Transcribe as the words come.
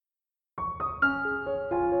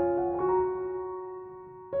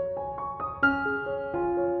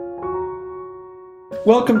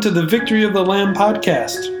Welcome to the Victory of the Lamb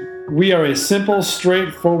podcast. We are a simple,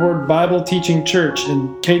 straightforward Bible teaching church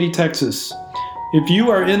in Katy, Texas. If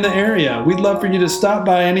you are in the area, we'd love for you to stop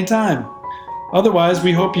by anytime. Otherwise,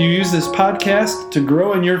 we hope you use this podcast to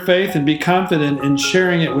grow in your faith and be confident in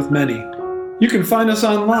sharing it with many. You can find us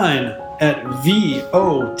online at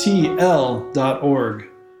votl.org.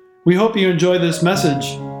 We hope you enjoy this message,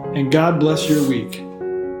 and God bless your week.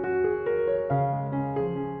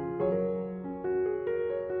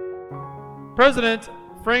 President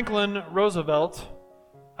Franklin Roosevelt,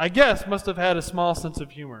 I guess, must have had a small sense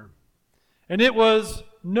of humor. And it was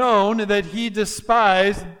known that he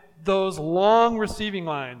despised those long receiving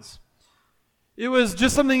lines. It was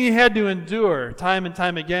just something he had to endure time and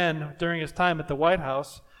time again during his time at the White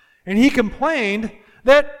House. And he complained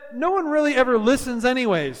that no one really ever listens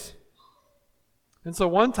anyways. And so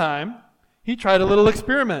one time, he tried a little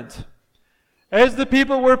experiment. As the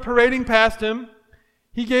people were parading past him,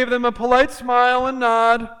 he gave them a polite smile and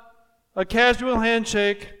nod, a casual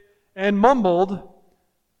handshake, and mumbled,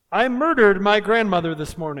 "I murdered my grandmother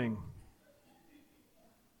this morning."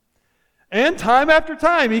 And time after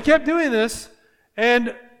time, he kept doing this,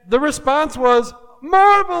 and the response was,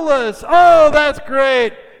 "Marvelous! Oh, that's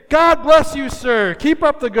great! God bless you, sir. Keep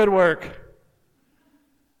up the good work."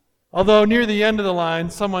 Although near the end of the line,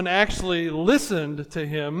 someone actually listened to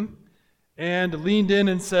him and leaned in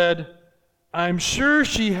and said, "I'm sure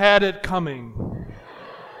she had it coming."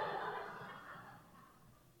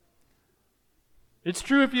 It's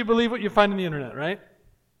true if you believe what you find on the internet, right?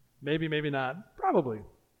 Maybe, maybe not. Probably.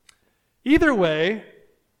 Either way,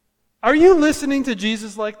 are you listening to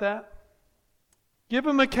Jesus like that? Give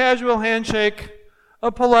him a casual handshake,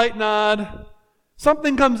 a polite nod,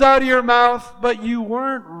 something comes out of your mouth, but you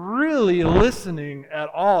weren't really listening at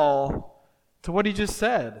all to what he just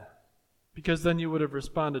said, because then you would have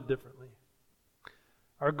responded differently.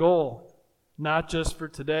 Our goal, not just for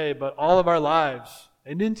today, but all of our lives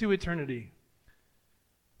and into eternity.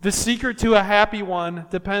 The secret to a happy one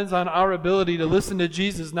depends on our ability to listen to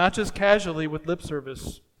Jesus, not just casually with lip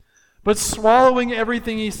service, but swallowing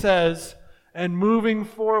everything he says and moving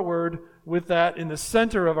forward with that in the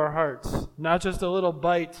center of our hearts, not just a little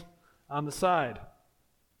bite on the side.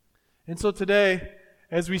 And so today,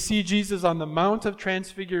 as we see Jesus on the Mount of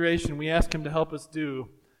Transfiguration, we ask him to help us do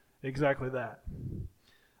exactly that.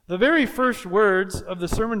 The very first words of the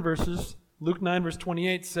sermon verses, Luke 9, verse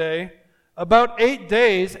 28, say, about 8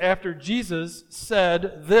 days after Jesus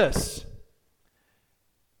said this.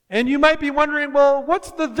 And you might be wondering, well,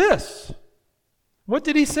 what's the this? What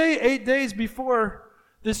did he say 8 days before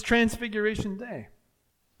this Transfiguration day?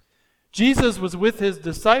 Jesus was with his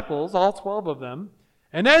disciples, all 12 of them,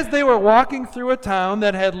 and as they were walking through a town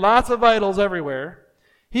that had lots of idols everywhere,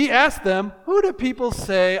 he asked them, "Who do people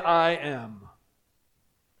say I am?"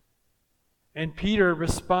 And Peter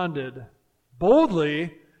responded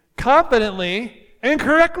boldly, confidently, and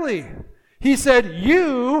correctly. He said,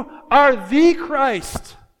 "You are the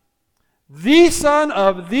Christ, the Son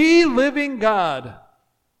of the living God."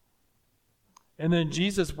 And then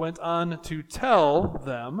Jesus went on to tell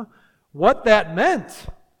them what that meant,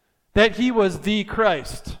 that he was the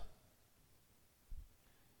Christ.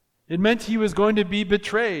 It meant he was going to be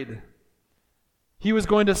betrayed. He was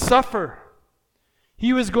going to suffer.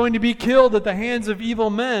 He was going to be killed at the hands of evil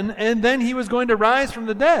men, and then he was going to rise from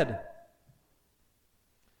the dead.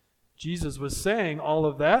 Jesus was saying all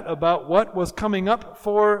of that about what was coming up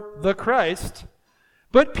for the Christ,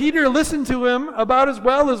 but Peter listened to him about as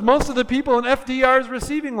well as most of the people in FDR's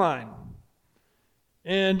receiving line.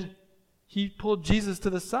 And he pulled Jesus to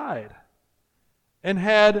the side and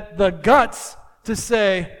had the guts to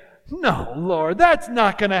say, "No, Lord, that's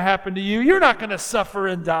not going to happen to you. You're not going to suffer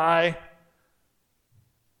and die."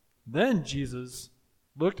 Then Jesus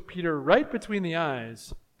looked Peter right between the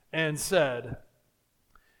eyes and said,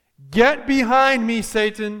 "Get behind me,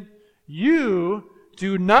 Satan. You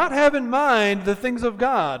do not have in mind the things of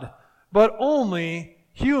God, but only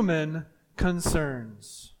human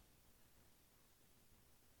concerns."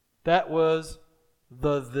 That was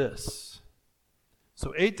the this.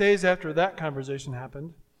 So 8 days after that conversation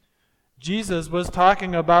happened, Jesus was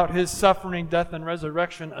talking about his suffering, death, and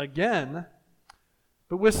resurrection again,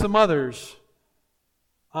 but with some others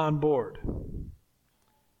on board.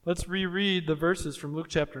 Let's reread the verses from Luke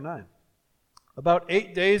chapter 9. About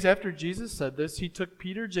 8 days after Jesus said this, he took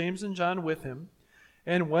Peter, James, and John with him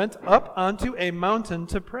and went up onto a mountain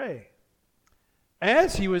to pray.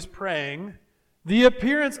 As he was praying, the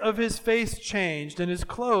appearance of his face changed, and his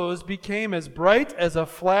clothes became as bright as a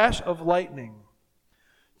flash of lightning.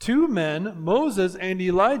 2 men, Moses and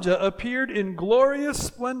Elijah, appeared in glorious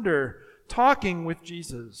splendor, talking with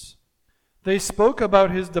Jesus. They spoke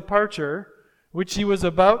about his departure, which he was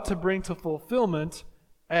about to bring to fulfillment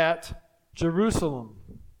at Jerusalem.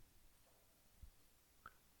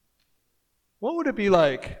 What would it be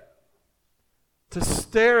like to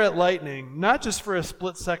stare at lightning, not just for a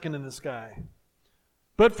split second in the sky,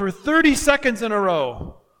 but for 30 seconds in a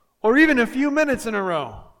row, or even a few minutes in a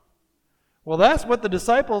row? Well, that's what the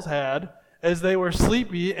disciples had as they were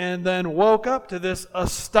sleepy and then woke up to this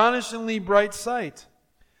astonishingly bright sight.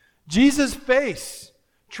 Jesus' face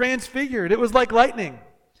transfigured. It was like lightning.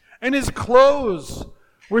 And his clothes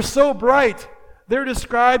were so bright, they're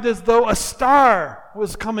described as though a star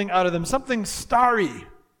was coming out of them, something starry.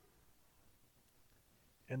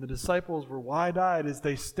 And the disciples were wide-eyed as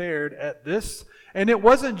they stared at this. And it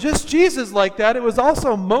wasn't just Jesus like that, it was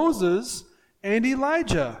also Moses and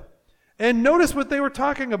Elijah. And notice what they were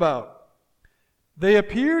talking about. They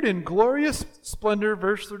appeared in glorious splendor,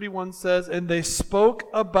 verse 31 says, and they spoke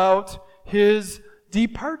about his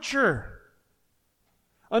departure.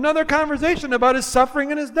 Another conversation about his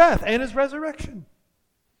suffering and his death and his resurrection.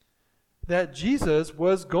 That Jesus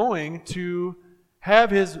was going to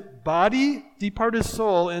have his body depart his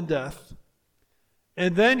soul in death,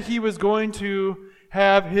 and then he was going to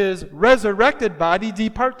have his resurrected body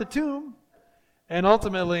depart the tomb, and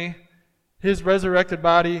ultimately his resurrected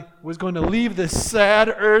body was going to leave this sad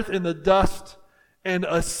earth in the dust and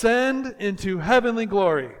ascend into heavenly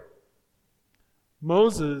glory.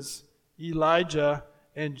 Moses, Elijah,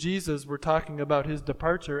 and Jesus were talking about his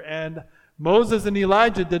departure, and Moses and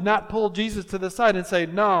Elijah did not pull Jesus to the side and say,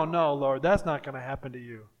 no, Lord, that's not going to happen to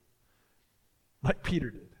you, like Peter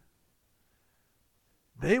did.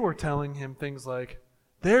 They were telling him things like,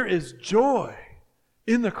 there is joy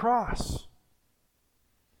in the cross.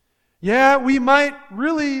 Yeah, we might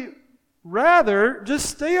really rather just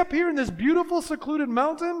stay up here in this beautiful secluded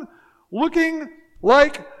mountain looking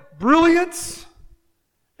like brilliance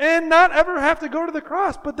and not ever have to go to the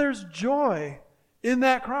cross. But there's joy in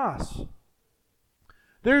that cross.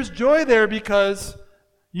 There's joy there because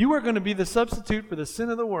you are going to be the substitute for the sin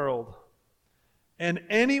of the world. And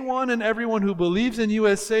anyone and everyone who believes in you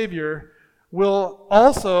as Savior will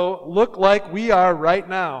also look like we are right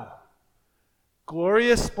now.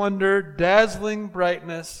 Glorious splendor, dazzling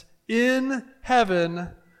brightness in heaven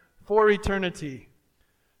for eternity.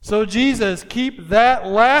 So Jesus, keep that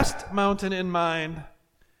last mountain in mind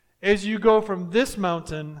as you go from this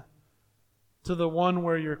mountain to the one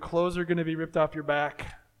where your clothes are going to be ripped off your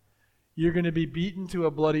back. You're going to be beaten to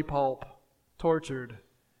a bloody pulp, tortured,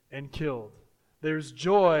 and killed. There's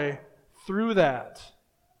joy through that.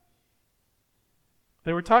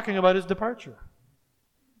 They were talking about his departure.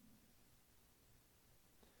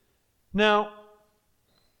 Now,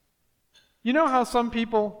 you know how some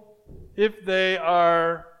people, if they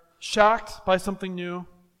are shocked by something new,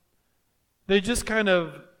 they just kind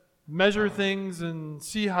of measure things and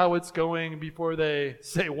see how it's going before they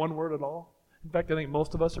say one word at all? In fact, I think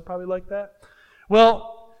most of us are probably like that.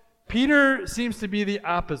 Well, Peter seems to be the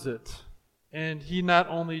opposite. And he not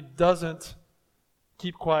only doesn't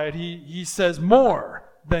keep quiet, he says more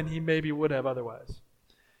than he maybe would have otherwise.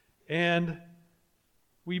 And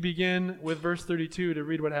we begin with verse 32 to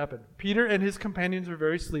read what happened. Peter and his companions were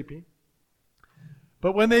very sleepy.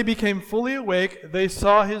 But when they became fully awake, they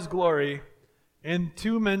saw his glory and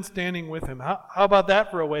two men standing with him. How about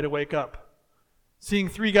that for a way to wake up? Seeing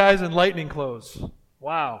three guys in lightning clothes.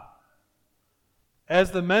 Wow.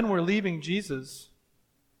 As the men were leaving Jesus,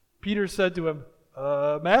 Peter said to him,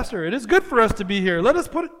 Master, it is good for us to be here. Let us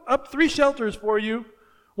put up 3 shelters for you.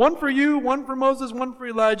 One for you, one for Moses, one for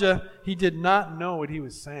Elijah. He did not know what he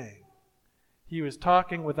was saying. He was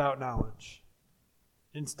talking without knowledge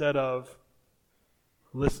instead of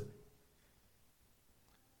listening.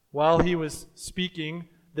 While he was speaking,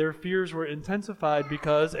 their fears were intensified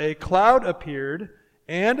because a cloud appeared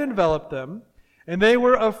and enveloped them, and they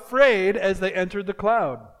were afraid as they entered the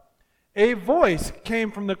cloud. A voice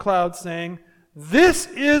came from the cloud saying, "This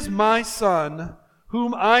is my Son,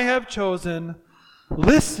 whom I have chosen.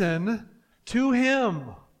 Listen to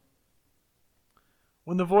him."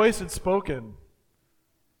 When the voice had spoken,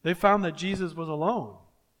 they found that Jesus was alone.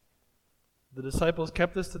 The disciples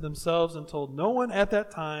kept this to themselves and told no one at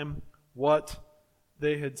that time what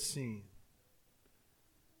they had seen.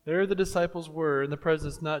 There the disciples were in the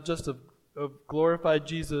presence not just of glorified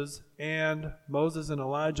Jesus and Moses and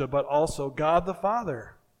Elijah, but also God the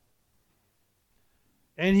Father.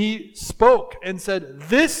 And he spoke and said,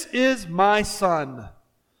 "This is my Son."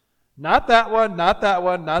 Not that one,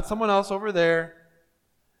 not someone else over there.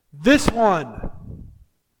 This one.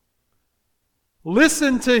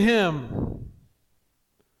 Listen to him.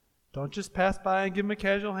 Don't just pass by and give him a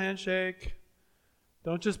casual handshake.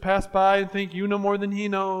 Don't just pass by and think you know more than he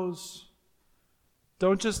knows.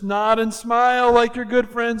 Don't just nod and smile like you're good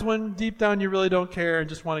friends when deep down you really don't care and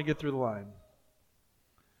just want to get through the line.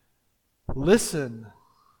 Listen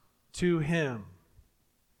to him.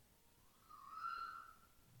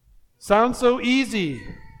 Sounds so easy,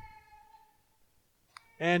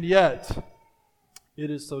 and yet it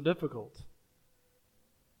is so difficult.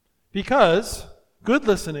 Because good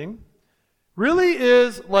listening really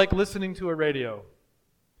is like listening to a radio.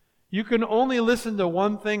 You can only listen to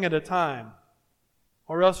one thing at a time,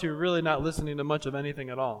 or else you're really not listening to much of anything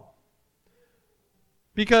at all.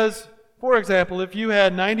 Because, for example, if you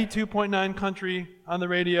had 92.9 country on the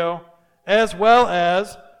radio, as well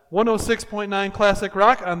as 106.9 classic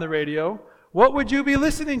rock on the radio, what would you be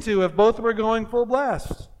listening to if both were going full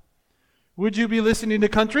blast? Would you be listening to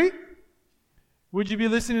country? Would you be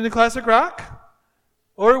listening to classic rock?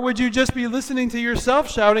 Or would you just be listening to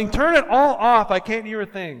yourself shouting, "Turn it all off, I can't hear a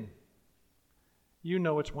thing"? You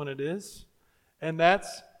know which one it is. And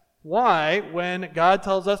that's why when God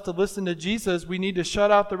tells us to listen to Jesus, we need to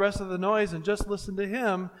shut out the rest of the noise and just listen to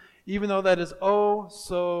him, even though that is oh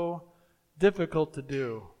so difficult to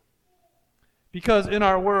do. Because in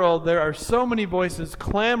our world, there are so many voices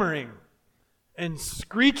clamoring and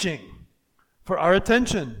screeching for our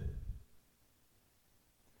attention.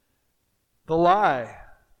 The lie,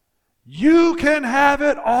 "You can have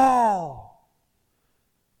it all,"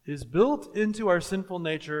 is built into our sinful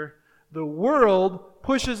nature. The world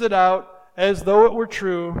pushes it out as though it were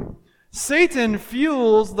true. Satan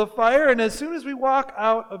fuels the fire, and as soon as we walk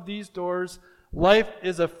out of these doors, life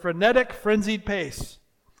is a frenetic, frenzied pace.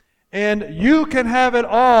 And "you can have it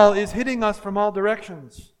all" is hitting us from all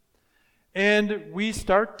directions. And we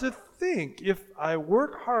start to think, if I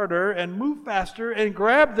work harder and move faster and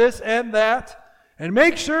grab this and that, and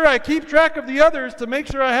make sure I keep track of the others to make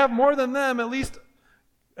sure I have more than them, at least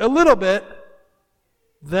a little bit,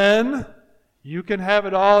 then you can have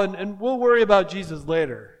it all, and we'll worry about Jesus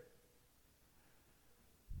later.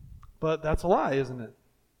 But that's a lie, isn't it?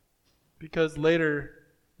 Because later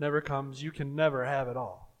never comes. You can never have it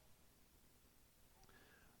all.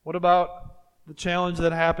 What about the challenge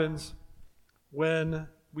that happens when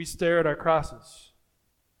we stare at our crosses?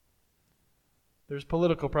 There's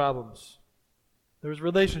political problems. There's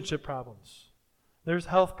relationship problems. There's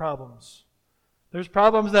health problems. There's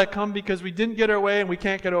problems that come because we didn't get our way and we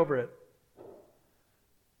can't get over it.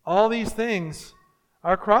 All these things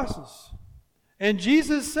are crosses. And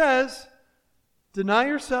Jesus says, deny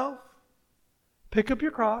yourself, pick up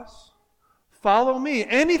your cross, follow me.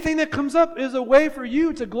 Anything that comes up is a way for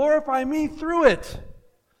you to glorify me through it.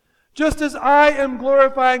 Just as I am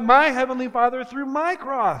glorifying my Heavenly Father through my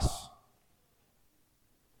cross.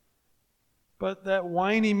 But that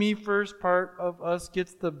whiny me first part of us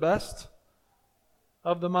gets the best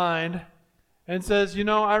of the mind and says,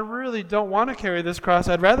 I really don't want to carry this cross.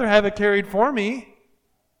 I'd rather have it carried for me.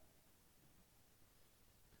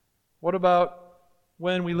 What about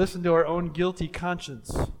when we listen to our own guilty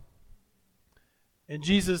conscience? And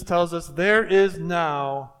Jesus tells us there is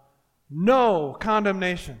now no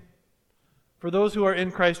condemnation for those who are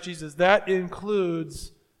in Christ Jesus. That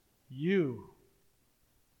includes you.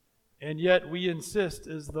 And yet we insist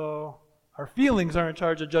as though our feelings are in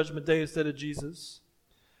charge of Judgment Day instead of Jesus.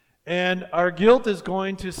 And our guilt is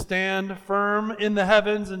going to stand firm in the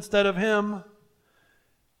heavens instead of Him.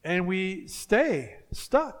 And we stay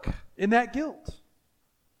stuck in that guilt.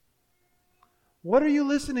 What are you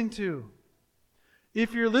listening to?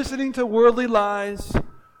 If you're listening to worldly lies,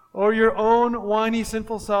 or your own whiny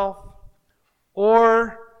sinful self,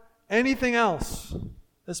 or anything else,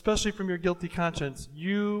 especially from your guilty conscience,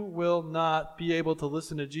 you will not be able to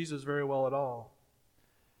listen to Jesus very well at all.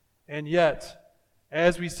 And yet,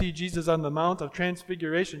 as we see Jesus on the Mount of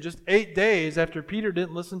Transfiguration, just 8 days after Peter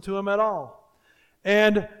didn't listen to him at all.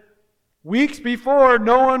 And weeks before,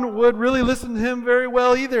 no one would really listen to him very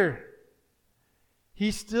well either.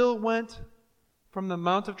 He still went from the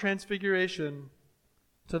Mount of Transfiguration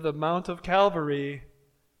to the Mount of Calvary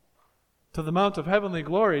to the Mount of Heavenly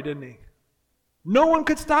Glory, didn't he? No one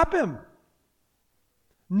could stop him.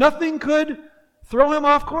 Nothing could throw him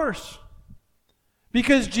off course.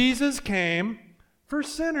 Because Jesus came for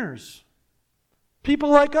sinners. People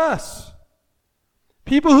like us.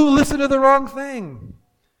 People who listen to the wrong thing.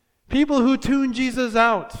 People who tune Jesus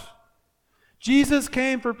out. Jesus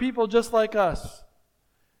came for people just like us.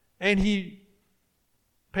 And He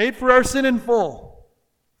paid for our sin in full.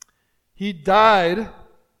 He died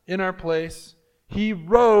in our place. He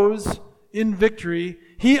rose in victory.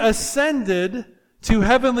 He ascended to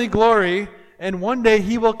heavenly glory. and one day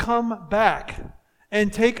he will come back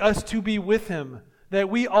and take us to be with him, that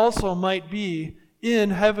we also might be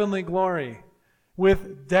in heavenly glory,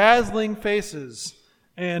 with dazzling faces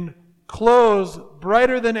and clothes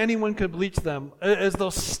brighter than anyone could bleach them, as though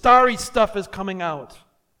starry stuff is coming out.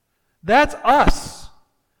 That's us,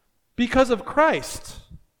 because of Christ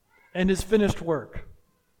and his finished work.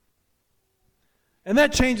 And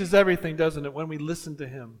that changes everything, doesn't it, when we listen to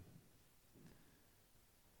him?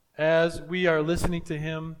 As we are listening to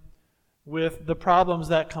him with the problems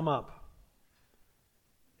that come up.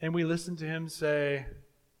 And we listen to him say,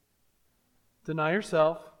 deny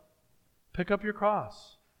yourself, pick up your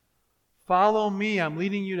cross. Follow me, I'm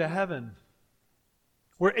leading you to heaven.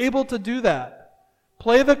 We're able to do that.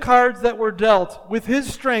 Play the cards that were dealt with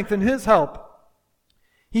his strength and his help.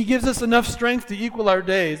 He gives us enough strength to equal our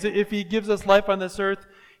days. If he gives us life on this earth,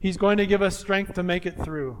 he's going to give us strength to make it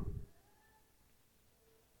through.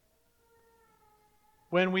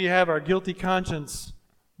 When we have our guilty conscience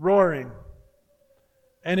roaring,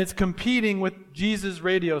 and it's competing with Jesus'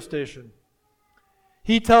 radio station,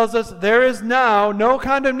 he tells us there is now no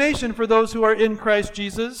condemnation for those who are in Christ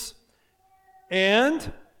Jesus.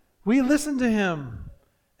 And we listen to him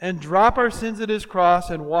and drop our sins at his cross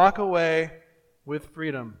and walk away with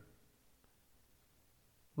freedom.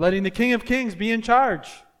 Letting the King of Kings be in charge.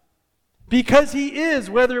 Because he is,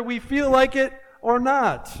 whether we feel like it or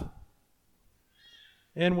not.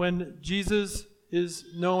 And when Jesus is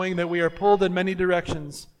knowing that we are pulled in many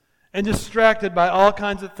directions and distracted by all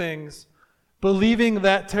kinds of things, believing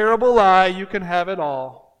that terrible lie, you can have it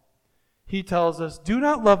all, he tells us, do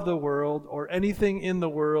not love the world or anything in the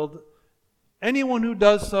world. Anyone who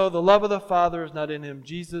does so, the love of the Father is not in him.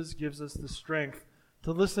 Jesus gives us the strength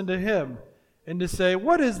to listen to him and to say,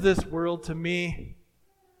 what is this world to me?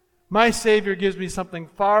 My Savior gives me something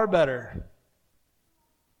far better.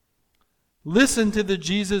 Listen to the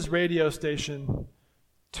Jesus radio station.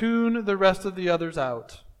 Tune the rest of the others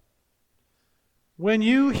out. When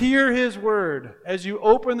you hear his word, as you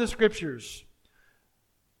open the scriptures,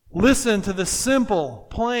 listen to the simple,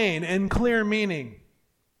 plain, and clear meaning.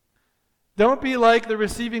 Don't be like the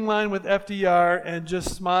receiving line with FDR and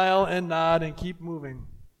just smile and nod and keep moving.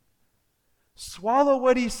 Swallow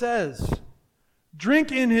what he says.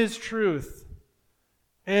 Drink in his truth.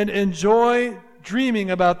 And enjoy dreaming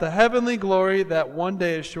about the heavenly glory that one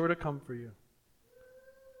day is sure to come for you.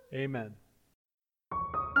 Amen.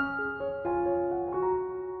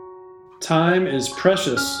 Time is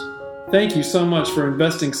precious. Thank you so much for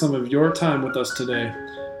investing some of your time with us today.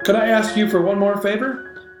 Could I ask you for one more favor?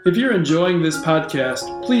 If you're enjoying this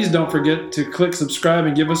podcast, please don't forget to click subscribe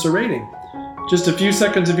and give us a rating. Just a few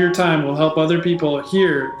seconds of your time will help other people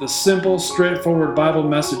hear the simple, straightforward Bible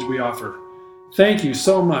message we offer. Thank you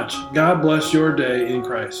so much. God bless your day in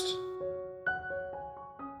Christ.